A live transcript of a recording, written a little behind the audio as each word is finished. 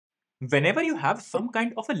Whenever you have some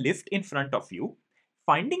kind of a list in front of you,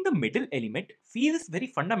 finding the middle element feels very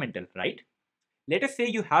fundamental, right? Let us say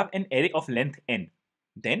you have an array of length n.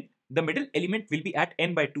 Then the middle element will be at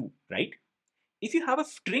n by 2, right? If you have a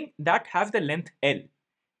string that has the length L,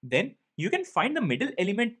 then you can find the middle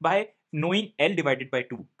element by knowing L divided by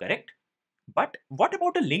 2, correct? But what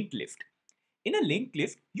about a linked list? In a linked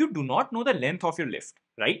list, you do not know the length of your list,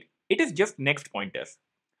 right? It is just next pointers.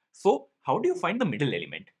 So how do you find the middle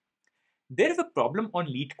element? There is a problem on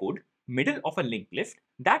LeetCode, middle of a linked list,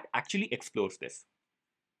 that actually explores this.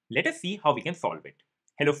 Let us see how we can solve it.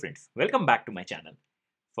 Hello friends, welcome back to my channel.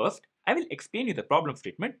 First, I will explain you the problem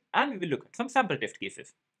statement and we will look at some sample test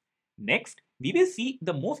cases. Next, we will see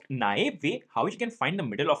the most naive way how you can find the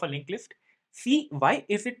middle of a linked list, see why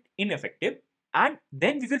is it ineffective, and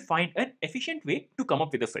then we will find an efficient way to come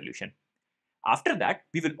up with a solution. After that,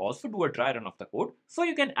 we will also do a dry run of the code so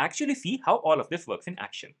you can actually see how all of this works in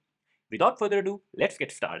action. Without further ado, let's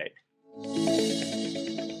get started.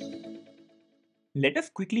 Let us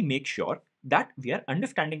quickly make sure that we are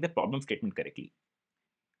understanding the problem statement correctly.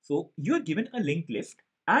 So you are given a linked list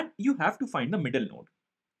and you have to find the middle node.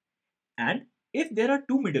 And if there are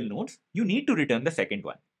two middle nodes, you need to return the second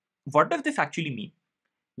one. What does this actually mean?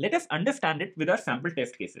 Let us understand it with our sample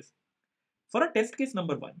test cases. For a test case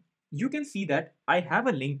number 1, you can see that I have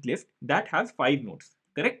a linked list that has 5 nodes,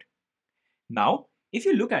 correct? Now, if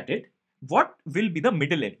you look at it, what will be the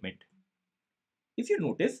middle element? If you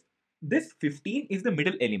notice, this 15 is the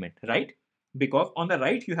middle element, right? Because on the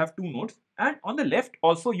right you have 2 nodes and on the left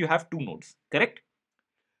also you have 2 nodes, correct?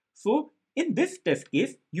 So in this test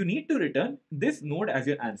case, you need to return this node as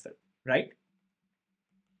your answer, right?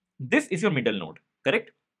 This is your middle node,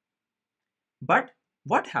 correct? But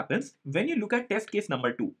what happens when you look at test case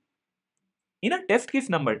number 2? In a test case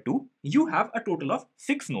number 2, you have a total of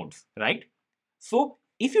 6 nodes, right? So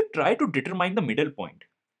if you try to determine the middle point,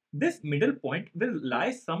 this middle point will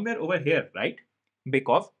lie somewhere over here, right?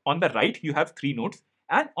 Because on the right you have 3 nodes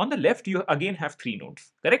and on the left you again have 3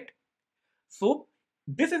 nodes, correct? So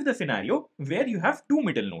this is the scenario where you have 2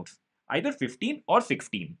 middle nodes, either 15 or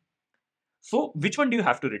 16. So which one do you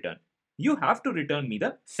have to return? You have to return me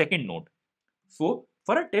the second node. So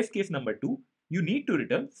for a test case number 2, you need to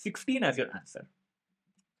return 16 as your answer.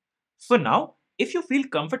 So now, if you feel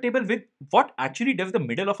comfortable with what actually does the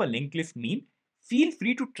middle of a linked list mean, feel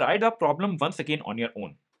free to try the problem once again on your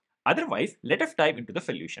own. Otherwise, let us dive into the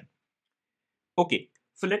solution. Okay,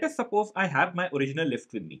 so let us suppose I have my original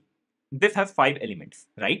list with me. This has 5 elements,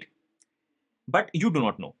 right? But you do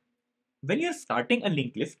not know. When you're starting a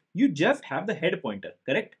linked list, you just have the head pointer,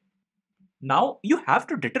 correct? Now you have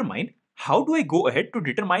to determine how do I go ahead to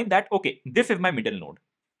determine that, okay, this is my middle node.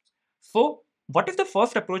 So what is the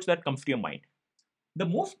first approach that comes to your mind? The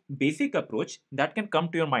most basic approach that can come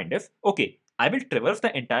to your mind is, okay, I will traverse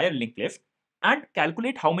the entire linked list and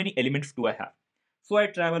calculate how many elements do I have. So I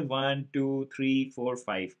travel 1, 2, 3, 4,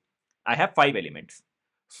 5. I have 5 elements.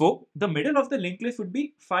 So the middle of the linked list would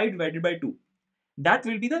be 5 divided by 2. That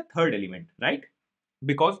will be the third element, right?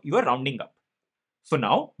 Because you are rounding up. So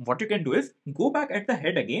now what you can do is go back at the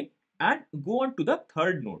head again and go on to the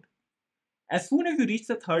third node. As soon as you reach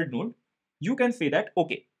the third node, you can say that,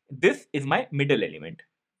 okay, this is my middle element.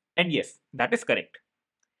 And yes, that is correct.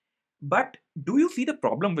 But do you see the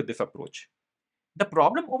problem with this approach? The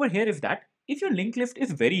problem over here is that if your linked list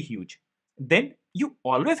is very huge, then you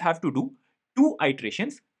always have to do 2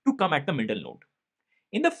 iterations to come at the middle node.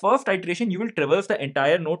 In the first iteration, you will traverse the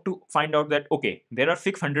entire node to find out that, okay, there are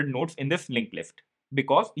 600 nodes in this linked list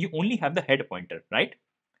because you only have the head pointer, right?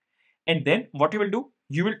 And then what you will do,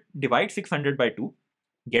 you will divide 600 by 2,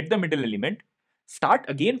 get the middle element, start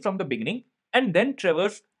again from the beginning, and then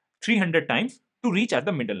traverse 300 times to reach at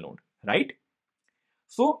the middle node, right?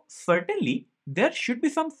 So certainly there should be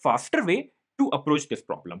some faster way to approach this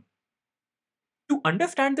problem. To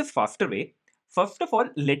understand this faster way, first of all,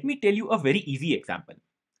 let me tell you a very easy example.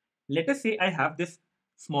 Let us say I have this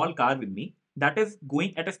small car with me that is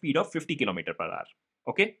going at a speed of 50 km per hour.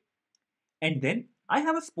 Okay. And then I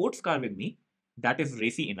have a sports car with me that is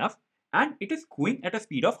racy enough and it is going at a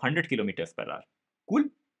speed of 100 kilometers per hour. Cool.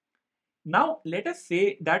 Now let us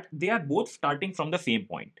say that they are both starting from the same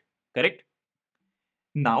point. Correct.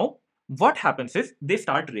 Now what happens is they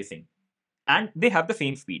start racing and they have the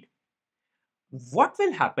same speed. What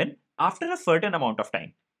will happen after a certain amount of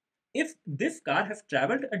time? If this car has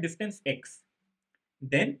traveled a distance x,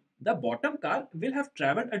 then the bottom car will have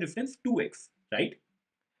traveled a distance 2x, right?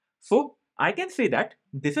 So I can say that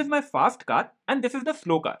this is my fast car and this is the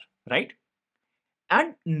slow car, right?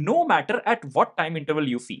 And no matter at what time interval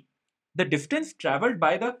you see, the distance traveled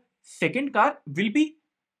by the second car will be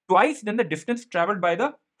twice than the distance traveled by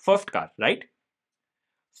the first car, right?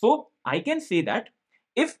 So I can say that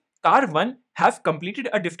if car 1 has completed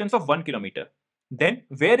a distance of 1 kilometer, then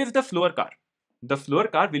where is the slower car? The slower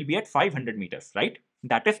car will be at 500 meters, right?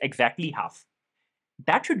 That is exactly half.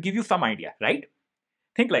 That should give you some idea, right?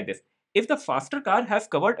 Think like this. If the faster car has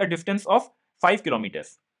covered a distance of 5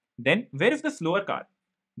 kilometers, then where is the slower car?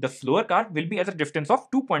 The slower car will be at a distance of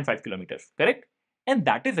 2.5 kilometers, correct? And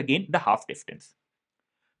that is again the half distance.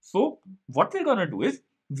 So what we're gonna do is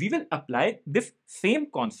we will apply this same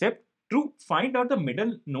concept to find out the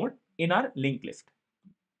middle node in our linked list.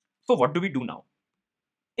 So what do we do now?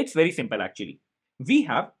 It's very simple actually. We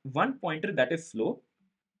have one pointer that is slow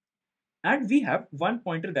and we have one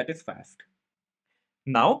pointer that is fast.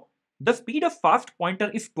 Now the speed of fast pointer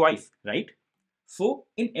is twice, right? So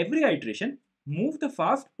in every iteration, move the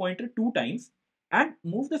fast pointer 2 times and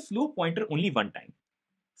move the slow pointer only 1 time.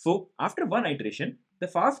 So after one iteration, the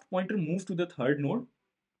fast pointer moves to the third node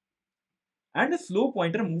and the slow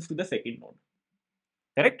pointer moves to the second node.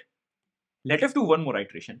 Correct? Let us do one more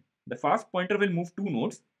iteration. The fast pointer will move 2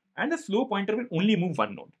 nodes and the slow pointer will only move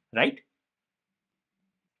 1 node, right?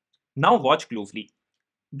 Now watch closely.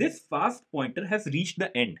 This fast pointer has reached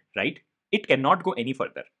the end, right? It cannot go any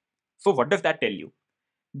further. So what does that tell you?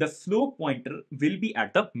 The slow pointer will be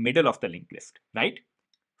at the middle of the linked list, right?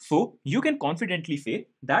 So you can confidently say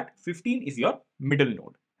that 15 is your middle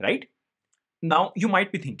node, right? Now you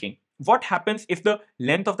might be thinking, what happens if the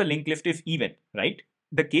length of the linked list is even, right?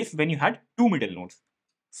 The case when you had two middle nodes.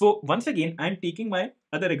 So once again, I'm taking my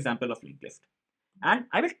other example of linked list. And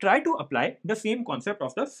I will try to apply the same concept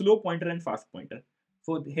of the slow pointer and fast pointer.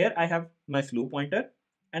 So here I have my slow pointer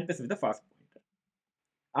and this is the fast pointer.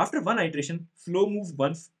 After one iteration, slow moves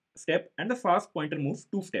one step and the fast pointer moves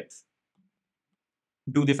 2 steps.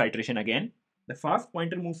 Do this iteration again. The fast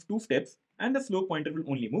pointer moves 2 steps and the slow pointer will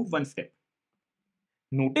only move 1 step.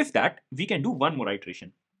 Notice that we can do one more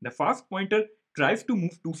iteration. The fast pointer tries to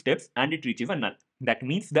move 2 steps and it reaches a null. That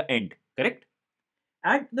means the end, correct?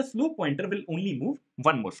 And the slow pointer will only move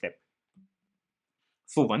one more step.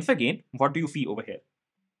 So once again, what do you see over here?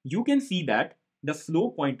 You can see that the slow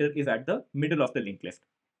pointer is at the middle of the linked list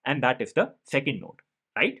and that is the second node,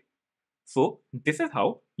 right? So this is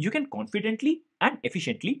how you can confidently and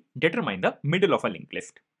efficiently determine the middle of a linked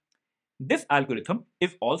list. This algorithm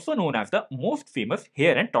is also known as the most famous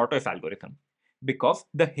hare and tortoise algorithm because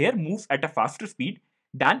the hare moves at a faster speed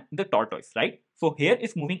than the tortoise, right? So hare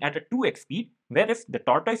is moving at a 2x speed whereas the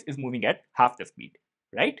tortoise is moving at half the speed,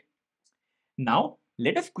 right? Now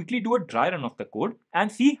let us quickly do a dry run of the code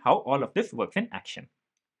and see how all of this works in action.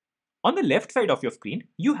 On the left side of your screen,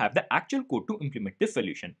 you have the actual code to implement this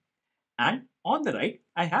solution. And on the right,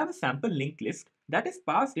 I have a sample linked list that is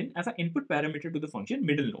passed in as an input parameter to the function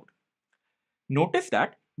middle node. Notice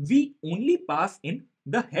that we only pass in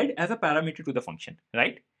the head as a parameter to the function,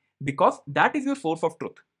 right? Because that is your source of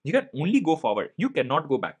truth. You can only go forward, you cannot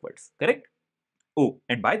go backwards, correct? Oh,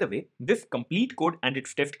 and by the way, this complete code and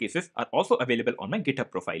its test cases are also available on my GitHub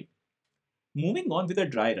profile. Moving on with a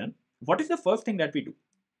dry run, what is the first thing that we do?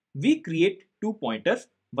 We create two pointers,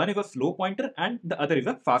 one is a slow pointer and the other is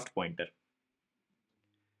a fast pointer.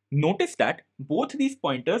 Notice that both these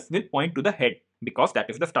pointers will point to the head because that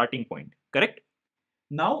is the starting point, correct?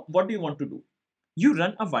 Now, what do you want to do? You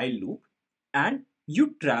run a while loop and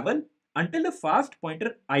you travel until the fast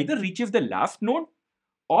pointer either reaches the last node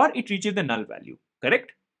or it reaches the null value,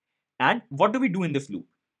 correct? And what do we do in this loop?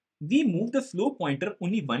 We move the slow pointer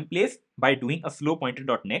only one place by doing a slow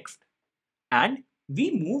pointer.next and we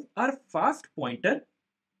move our fast pointer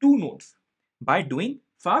 2 nodes by doing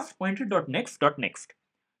fast pointer.next.next.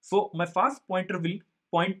 So my fast pointer will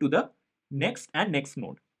point to the next and next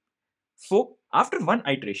node. So after one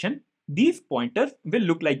iteration, these pointers will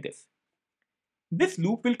look like this. This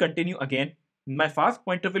loop will continue again. My fast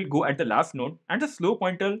pointer will go at the last node and the slow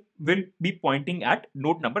pointer will be pointing at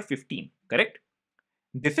node number 15, correct?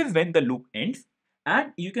 This is when the loop ends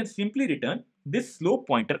and you can simply return this slow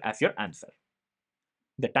pointer as your answer.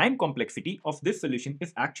 The time complexity of this solution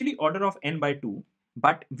is actually order of n by 2,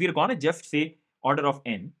 but we're gonna just say order of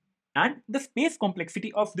n, and the space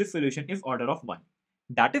complexity of this solution is order of 1.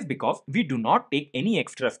 That is because we do not take any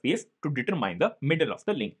extra space to determine the middle of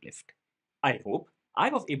the linked list. I hope I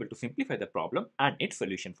was able to simplify the problem and its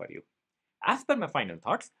solution for you. As per my final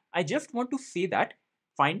thoughts, I just want to say that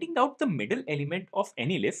finding out the middle element of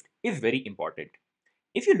any list is very important.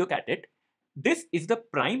 If you look at it, this is the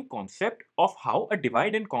prime concept of how a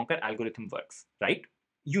divide and conquer algorithm works, right?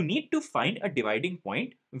 You need to find a dividing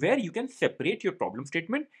point where you can separate your problem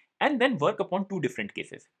statement and then work upon two different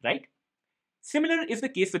cases, right? Similar is the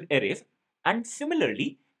case with arrays, and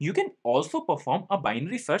similarly, You can also perform a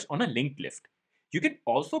binary search on a linked list. You can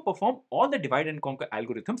also perform all the divide and conquer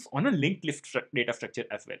algorithms on a linked list data structure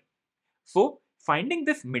as well. So finding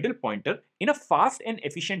this middle pointer in a fast and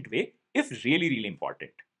efficient way is really, really important.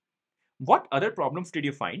 What other problems did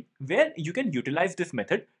you find where you can utilize this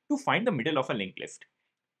method to find the middle of a linked list?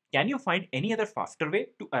 Can you find any other faster way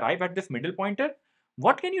to arrive at this middle pointer?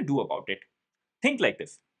 What can you do about it? Think like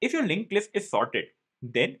this. If your linked list is sorted,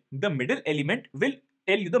 then the middle element will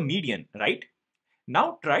tell you the median, right?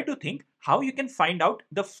 Now try to think how you can find out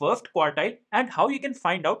the first quartile and how you can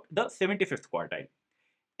find out the 75th quartile.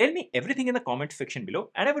 Tell me everything in the comments section below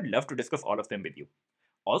and I would love to discuss all of them with you.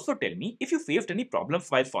 Also tell me if you faced any problems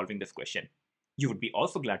while solving this question. You would be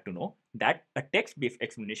also glad to know that a text-based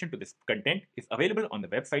explanation to this content is available on the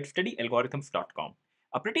website studyalgorithms.com,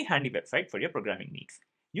 a pretty handy website for your programming needs.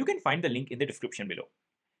 You can find the link in the description below.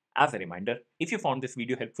 As a reminder, if you found this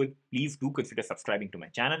video helpful, please do consider subscribing to my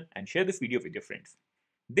channel and share this video with your friends.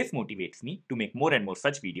 This motivates me to make more and more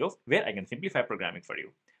such videos where I can simplify programming for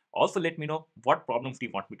you. Also let me know what problems do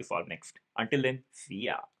you want me to solve next. Until then, see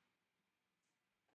ya!